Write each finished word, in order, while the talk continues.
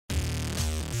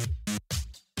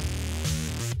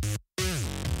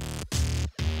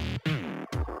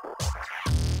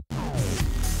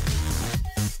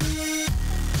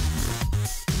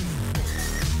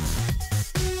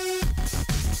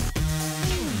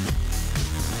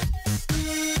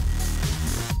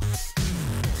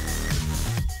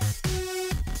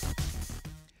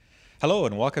Hello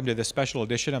and welcome to this special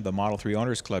edition of the Model 3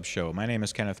 Owners Club show. My name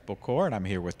is Kenneth Bocor and I'm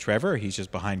here with Trevor. He's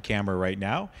just behind camera right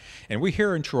now. And we're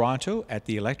here in Toronto at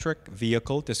the Electric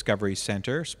Vehicle Discovery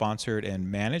Centre, sponsored and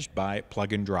managed by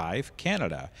Plug and Drive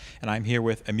Canada. And I'm here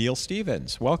with Emil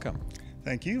Stevens. Welcome.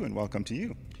 Thank you, and welcome to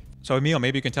you. So Emil,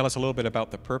 maybe you can tell us a little bit about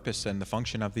the purpose and the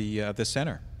function of the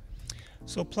center.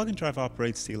 So Plug and Drive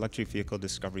operates the Electric Vehicle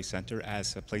Discovery Center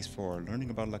as a place for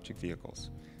learning about electric vehicles.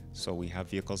 So we have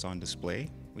vehicles on display,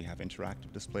 we have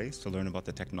interactive displays to learn about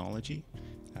the technology,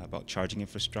 about charging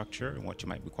infrastructure and what you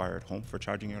might require at home for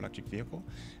charging your electric vehicle.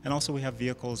 And also we have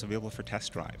vehicles available for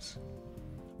test drives.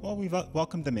 Well, we've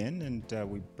welcomed them in and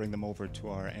we bring them over to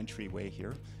our entryway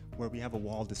here, where we have a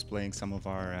wall displaying some of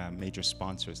our major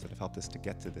sponsors that have helped us to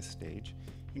get to this stage,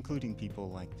 including people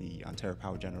like the Ontario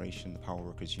Power Generation, the Power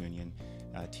Workers Union,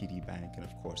 TD Bank, and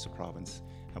of course the province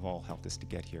have all helped us to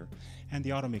get here. And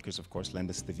the automakers, of course, lend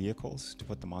us the vehicles to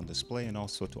put them on display and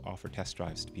also to offer test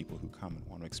drives to people who come and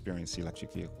want to experience the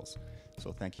electric vehicles.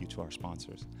 So thank you to our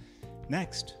sponsors.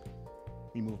 Next,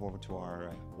 we move over to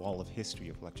our wall of history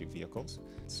of electric vehicles.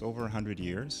 It's over 100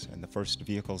 years, and the first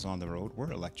vehicles on the road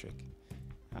were electric.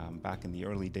 Back in the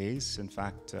early days, in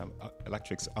fact,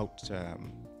 electrics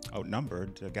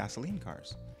outnumbered gasoline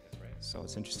cars. That's right. So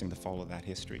it's interesting to follow that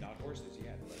history. Not horses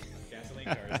yet, but gasoline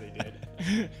cars they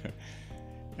did.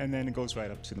 And then it goes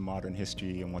right up to the modern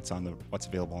history and what's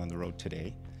available on the road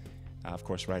today. Of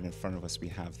course, right in front of us we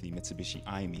have the Mitsubishi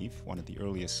i-MiEV, one of the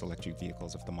earliest electric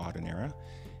vehicles of the modern era.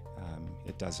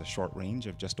 It does a short range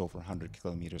of just over 100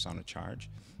 kilometers on a charge,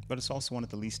 but it's also one of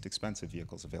the least expensive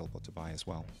vehicles available to buy as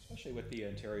well. Especially with the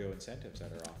Ontario incentives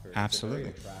that are offered. Absolutely.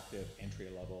 It's a very attractive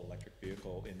entry-level electric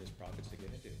vehicle in this province to get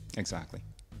into. Exactly.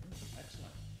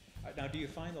 Excellent. Now, do you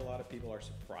find a lot of people are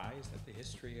surprised at the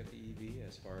history of the EV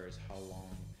as far as how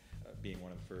long being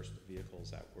one of the first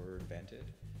vehicles that were invented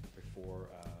before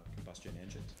combustion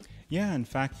engines? Yeah, in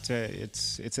fact,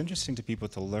 it's interesting to people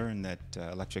to learn that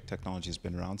electric technology has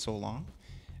been around so long.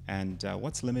 And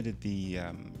what's limited the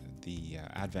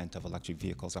advent of electric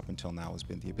vehicles up until now has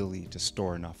been the ability to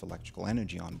store enough electrical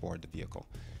energy on board the vehicle.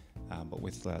 But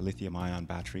with lithium-ion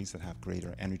batteries that have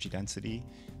greater energy density,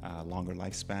 longer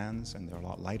lifespans, and they're a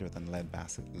lot lighter than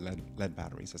lead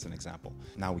batteries, as an example.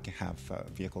 Now we can have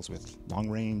vehicles with long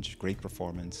range, great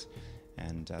performance,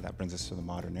 and that brings us to the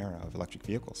modern era of electric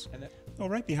vehicles. Well,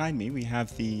 right behind me we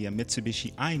have the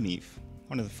Mitsubishi i-MiEV,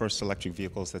 one of the first electric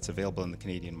vehicles that's available in the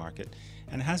Canadian market,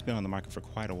 and it has been on the market for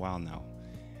quite a while now.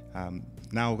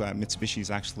 Now Mitsubishi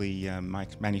is actually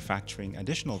manufacturing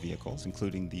additional vehicles,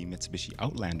 including the Mitsubishi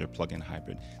Outlander plug-in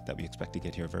hybrid that we expect to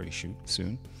get here very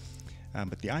soon.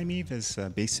 But the i-MiEV is a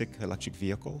basic electric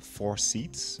vehicle, 4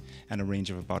 seats, and a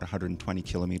range of about 120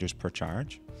 kilometers per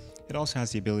charge. It also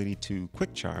has the ability to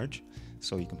quick charge,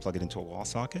 so you can plug it into a wall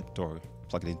socket or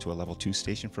plug it into a level 2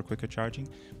 station for quicker charging.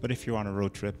 But if you're on a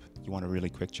road trip, you want a really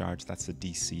quick charge, that's the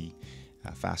DC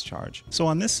fast charge. So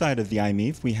on this side of the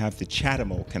i-MiEV, we have the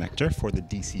CHAdeMO connector for the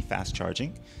DC fast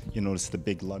charging. You'll notice the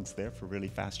big lugs there for really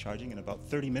fast charging. In about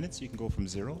 30 minutes, you can go from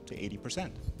 0 to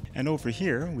 80%. And over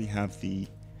here, we have the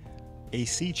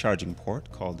AC charging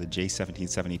port called the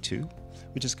J1772,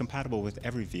 which is compatible with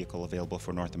every vehicle available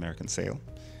for North American sale.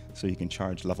 So you can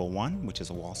charge level 1, which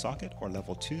is a wall socket, or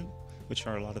level 2, which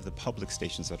are a lot of the public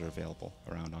stations that are available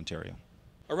around Ontario.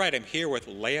 All right, I'm here with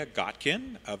Leah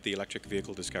Gotkin of the Electric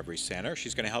Vehicle Discovery Center.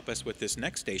 She's going to help us with this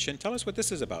next station. Tell us what this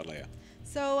is about, Leah.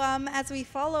 So as we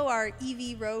follow our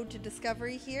EV road to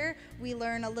discovery here, we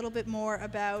learn a little bit more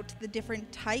about the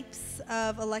different types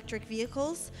of electric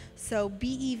vehicles. So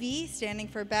BEV, standing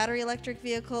for battery electric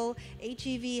vehicle,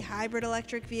 HEV, hybrid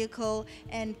electric vehicle,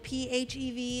 and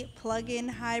PHEV, plug-in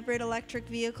hybrid electric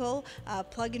vehicle.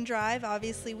 Plug and drive,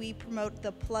 obviously we promote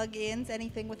the plug-ins,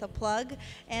 anything with a plug.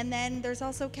 And then there's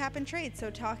also cap and trade, so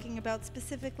talking about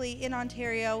specifically in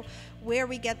Ontario where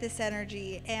we get this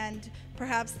energy, and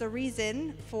perhaps the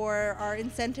reason for our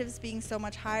incentives being so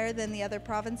much higher than the other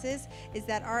provinces is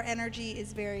that our energy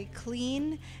is very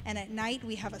clean, and at night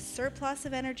we have a surplus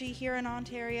of energy here in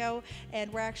Ontario,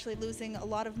 and we're actually losing a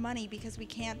lot of money because we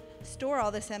can't store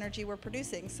all this energy we're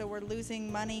producing. So we're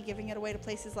losing money giving it away to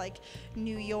places like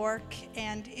New York,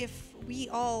 and if we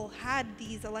all had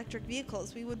these electric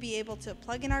vehicles, we would be able to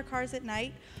plug in our cars at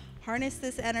night, harness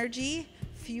this energy,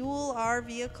 fuel our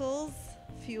vehicles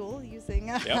fuel, using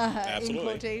in absolutely.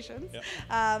 quotations,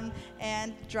 Yep.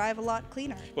 and drive a lot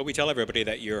cleaner. Well, we tell everybody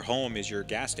that your home is your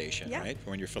gas station, Yeah. right?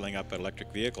 When you're filling up an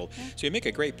electric vehicle. So you make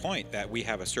a great point that we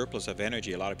have a surplus of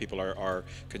energy. A lot of people are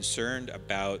concerned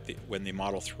about when the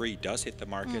Model 3 does hit the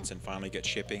markets and finally get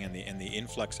shipping, and the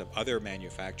influx of other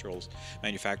manufacturers,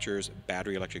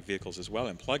 battery electric vehicles as well,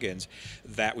 and plug-ins,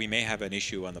 that we may have an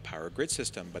issue on the power grid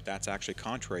system. But that's actually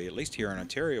contrary, at least here in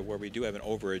Ontario, where we do have an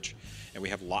overage and we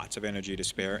have lots of energy to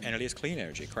spare, and it is clean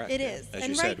energy, correct? It is. As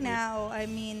And you right said, now, I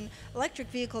mean, electric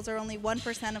vehicles are only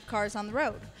 1% of cars on the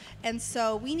road. And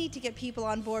so we need to get people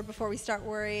on board before we start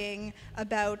worrying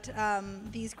about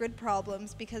these grid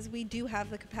problems, because we do have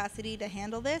the capacity to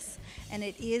handle this, and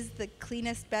it is the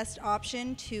cleanest, best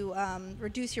option to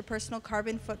reduce your personal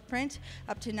carbon footprint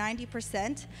up to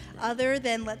 90%, other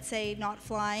than, let's say, not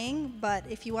flying. But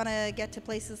if you want to get to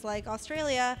places like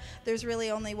Australia, there's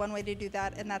really only one way to do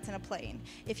that, and that's in a plane.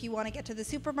 If you want to get to the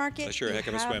supermarket, Unless you're a you heck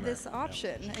of a have swimmer. this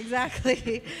option.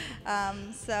 Exactly.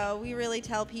 So we really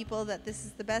tell people that this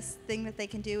is the best thing that they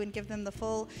can do, and give them the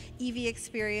full EV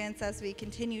experience as we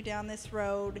continue down this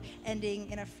road, ending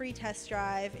in a free test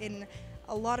drive in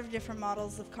a lot of different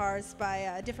models of cars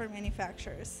by different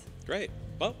manufacturers. Great.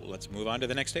 Well, let's move on to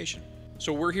the next station.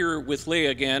 So we're here with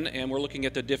Leah again, and we're looking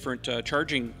at the different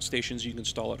charging stations you can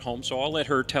install at home. So I'll let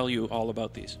her tell you all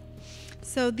about these.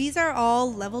 So these are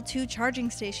all level 2 charging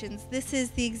stations. This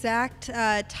is the exact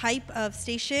type of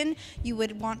station you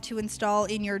would want to install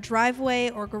in your driveway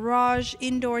or garage,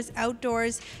 indoors,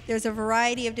 outdoors. There's a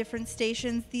variety of different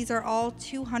stations. These are all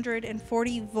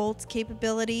 240 volts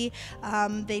capability.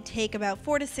 They take about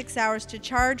 4 to 6 hours to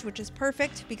charge, which is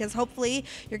perfect, because hopefully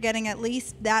you're getting at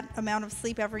least that amount of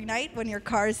sleep every night when your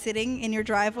car is sitting in your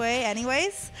driveway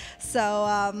anyways.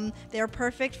 So they're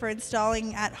perfect for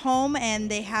installing at home, and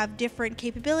they have different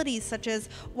capabilities such as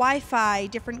Wi-Fi,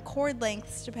 different cord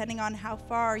lengths depending on how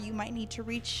far you might need to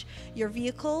reach your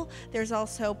vehicle. There's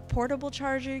also portable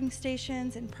charging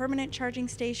stations and permanent charging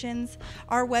stations.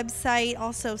 Our website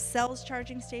also sells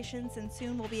charging stations, and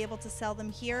soon we'll be able to sell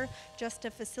them here, just to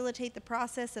facilitate the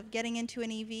process of getting into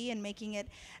an EV and making it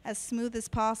as smooth as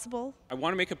possible. I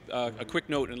want to make a quick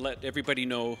note and let everybody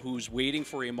know who's waiting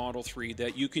for a Model 3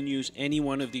 that you can use any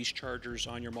one of these chargers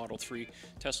on your Model 3.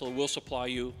 Tesla will supply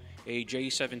you a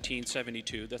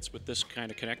J1772. That's what this kind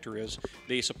of connector is.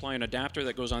 They supply an adapter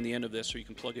that goes on the end of this, so you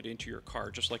can plug it into your car,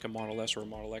 just like a Model S or a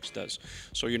Model X does.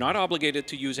 So you're not obligated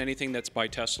to use anything that's by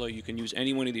Tesla. You can use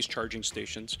any one of these charging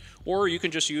stations, or you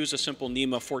can just use a simple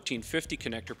NEMA 1450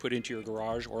 connector put into your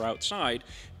garage or outside,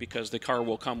 because the car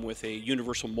will come with a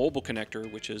universal mobile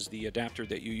connector, which is the adapter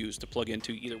that you use to plug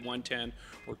into either 110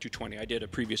 or 220. I did a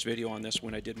previous video on this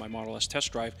when I did my Model S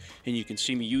test drive, and you can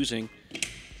see me using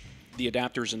the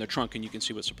adapters in the trunk, and you can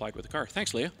see what's supplied with the car.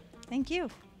 Thanks, Leah. Thank you.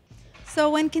 So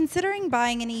when considering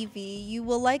buying an EV, you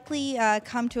will likely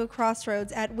come to a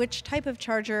crossroads at which type of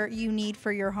charger you need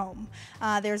for your home.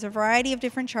 There's a variety of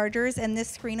different chargers, and this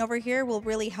screen over here will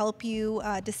really help you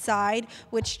decide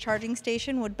which charging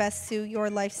station would best suit your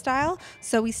lifestyle.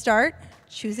 So we start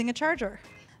choosing a charger.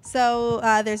 So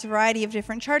there's a variety of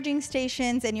different charging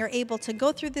stations, and you're able to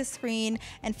go through this screen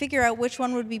and figure out which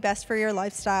one would be best for your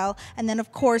lifestyle, and then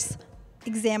of course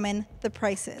examine the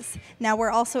prices. Now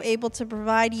we're also able to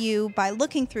provide you, by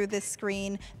looking through this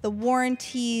screen, the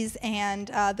warranties and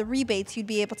the rebates you'd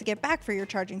be able to get back for your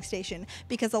charging station,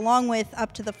 because along with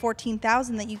up to the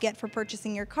 $14,000 that you get for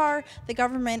purchasing your car, the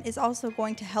government is also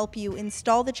going to help you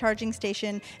install the charging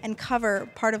station and cover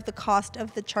part of the cost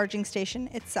of the charging station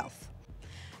itself.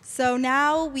 So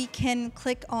now we can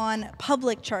click on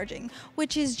public charging,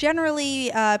 which is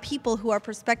generally people who are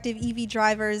prospective EV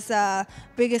drivers'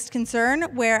 biggest concern,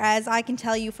 whereas I can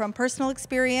tell you from personal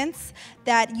experience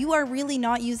that you are really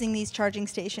not using these charging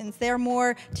stations. They're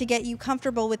more to get you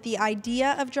comfortable with the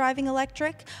idea of driving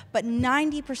electric, but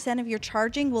 90% of your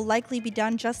charging will likely be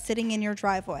done just sitting in your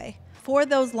driveway. For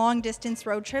those long distance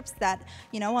road trips that,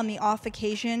 you know, on the off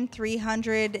occasion,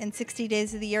 360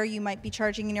 days of the year, you might be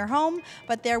charging in your home,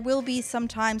 but there will be some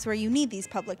times where you need these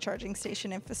public charging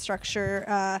station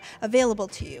infrastructure available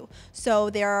to you. So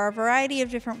there are a variety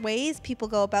of different ways people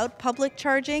go about public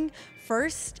charging.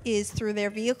 First is through their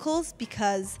vehicles,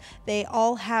 because they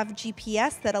all have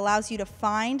GPS that allows you to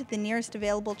find the nearest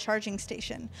available charging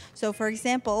station. So for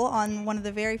example, on one of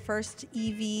the very first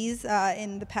EVs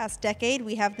in the past decade,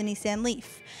 we have the Nissan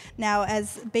Leaf. Now,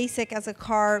 as basic as a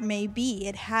car may be,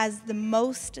 it has the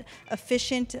most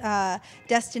efficient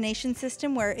destination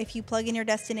system, where if you plug in your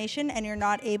destination and you're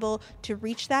not able to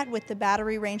reach that with the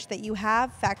battery range that you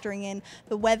have, factoring in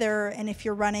the weather and if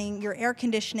you're running your air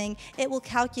conditioning, it will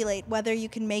calculate whether whether you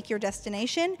can make your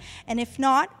destination, and if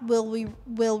not, we'll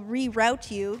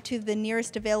reroute you to the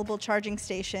nearest available charging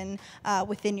station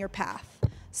within your path.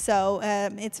 So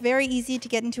it's very easy to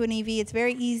get into an EV. It's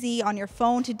very easy on your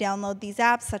phone to download these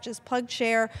apps such as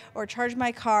PlugShare or Charge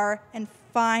My Car and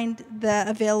find the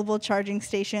available charging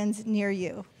stations near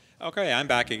you. Okay, I'm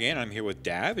back again. I'm here with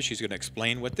Dab, and she's going to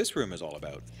explain what this room is all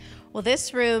about. Well,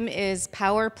 this room is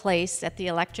Power Place at the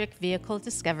Electric Vehicle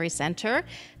Discovery Centre,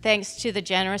 thanks to the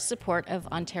generous support of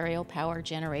Ontario Power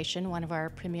Generation, one of our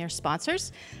premier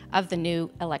sponsors of the new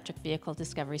Electric Vehicle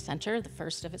Discovery Centre, the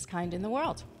first of its kind in the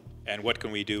world. And what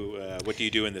can we do? What do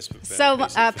you do in this?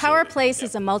 Power Place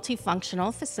is a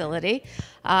multifunctional facility.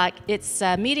 It's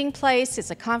a meeting place,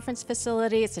 it's a conference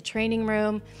facility, it's a training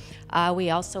room. We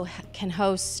also can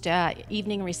host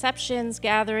evening receptions,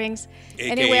 gatherings,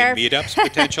 AKA meetups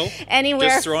potential. Anywhere.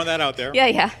 Just throwing that out there.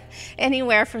 Yeah.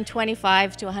 Anywhere from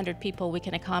 25 to 100 people, we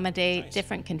can accommodate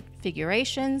different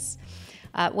configurations.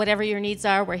 Whatever your needs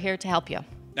are, we're here to help you.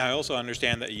 Now, I also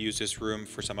understand that you use this room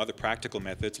for some other practical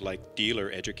methods like dealer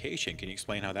education. Can you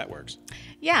explain how that works?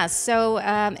 Yeah, so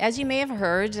as you may have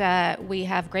heard, we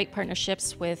have great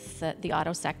partnerships with the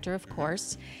auto sector, of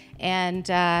course, and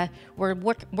we're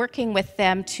working with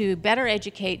them to better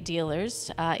educate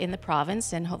dealers in the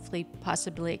province and hopefully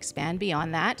possibly expand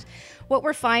beyond that. What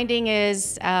we're finding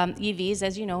is EVs,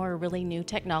 as you know, are a really new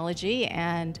technology,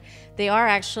 and they are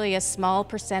actually a small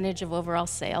percentage of overall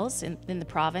sales in the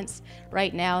province.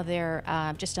 Right now, they're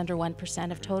just under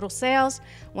 1% of total sales.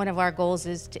 One of our goals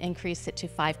is to increase it to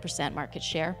 5% market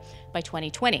share by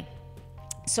 2020.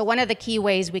 So one of the key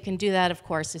ways we can do that, of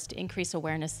course, is to increase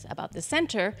awareness about the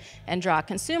center and draw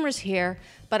consumers here,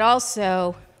 but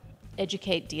also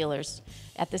educate dealers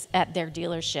at their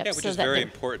dealerships. Yeah, which is very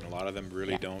important. A lot of them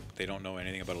really don't know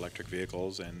anything about electric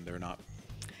vehicles, and they're not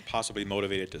possibly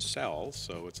motivated to sell,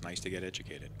 so it's nice to get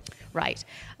educated. Right.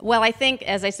 Well, I think,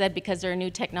 as I said, because they're a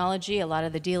new technology, a lot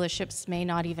of the dealerships may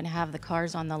not even have the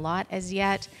cars on the lot as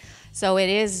yet. So it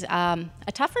is a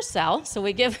tougher sell. So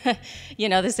we give,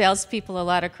 the salespeople a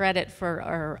lot of credit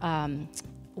for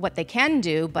what they can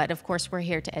do, but of course we're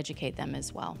here to educate them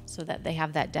as well, so that they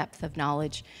have that depth of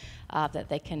knowledge that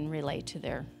they can relay to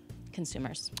their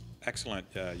consumers. Excellent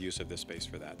use of this space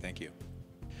for that. Thank you.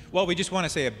 Well, we just want to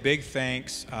say a big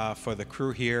thanks for the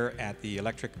crew here at the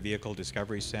Electric Vehicle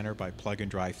Discovery Center by Plug and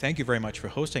Drive. Thank you very much for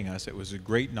hosting us. It was a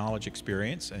great knowledge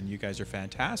experience, and you guys are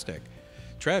fantastic.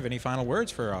 Trev, any final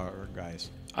words for our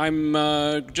guys? I'm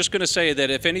just going to say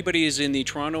that if anybody is in the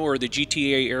Toronto or the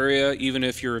GTA area, even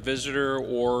if you're a visitor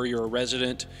or you're a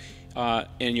resident,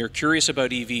 and you're curious about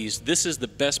EVs, this is the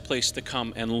best place to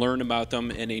come and learn about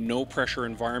them in a no-pressure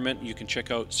environment. You can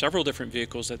check out several different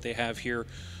vehicles that they have here,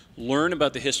 learn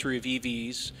about the history of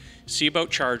EVs, see about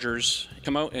chargers,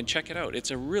 come out and check it out. It's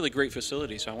a really great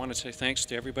facility, so I want to say thanks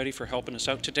to everybody for helping us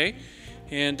out today,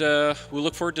 and we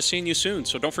look forward to seeing you soon.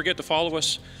 So don't forget to follow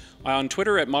us on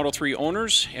Twitter at Model 3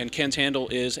 Owners, and Ken's handle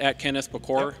is at Kenneth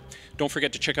Bacor. Yep. Don't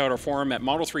forget to check out our forum at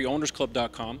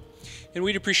model3ownersclub.com. And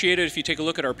we'd appreciate it if you take a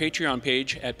look at our Patreon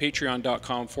page at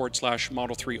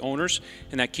patreon.com/Model3Owners,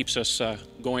 and that keeps us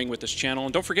going with this channel.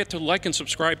 And don't forget to like and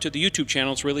subscribe to the YouTube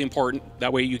channel. It's really important.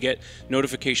 That way you get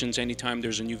notifications anytime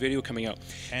there's a new video coming out.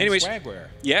 And anyways, swagwear.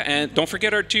 Yeah, and don't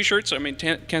forget our t-shirts. I mean,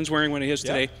 Ken's wearing one of his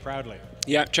today. Proudly.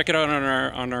 Yeah, check it out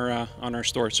on our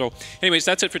store. So anyways,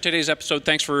 that's it for today's episode.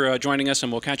 Thanks for joining us,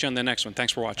 and we'll catch you on the next one.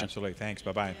 Thanks for watching. Absolutely. Thanks.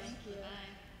 Bye-bye. Thank you.